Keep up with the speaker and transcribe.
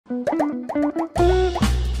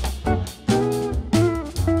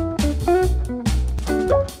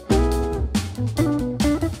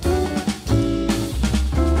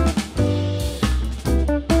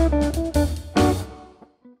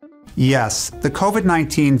Yes, the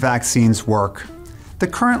COVID-19 vaccines work. The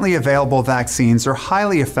currently available vaccines are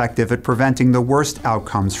highly effective at preventing the worst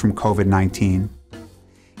outcomes from COVID-19.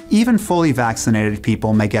 Even fully vaccinated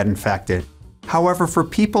people may get infected. However, for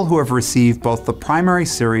people who have received both the primary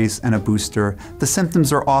series and a booster, the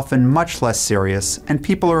symptoms are often much less serious, and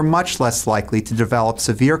people are much less likely to develop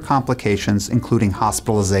severe complications, including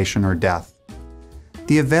hospitalization or death.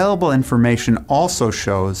 The available information also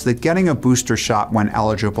shows that getting a booster shot when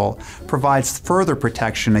eligible provides further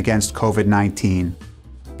protection against COVID-19.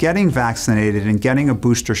 Getting vaccinated and getting a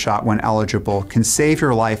booster shot when eligible can save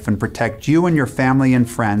your life and protect you and your family and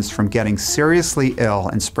friends from getting seriously ill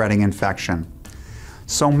and spreading infection.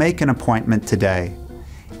 So make an appointment today.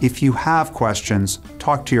 If you have questions,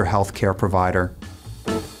 talk to your healthcare provider.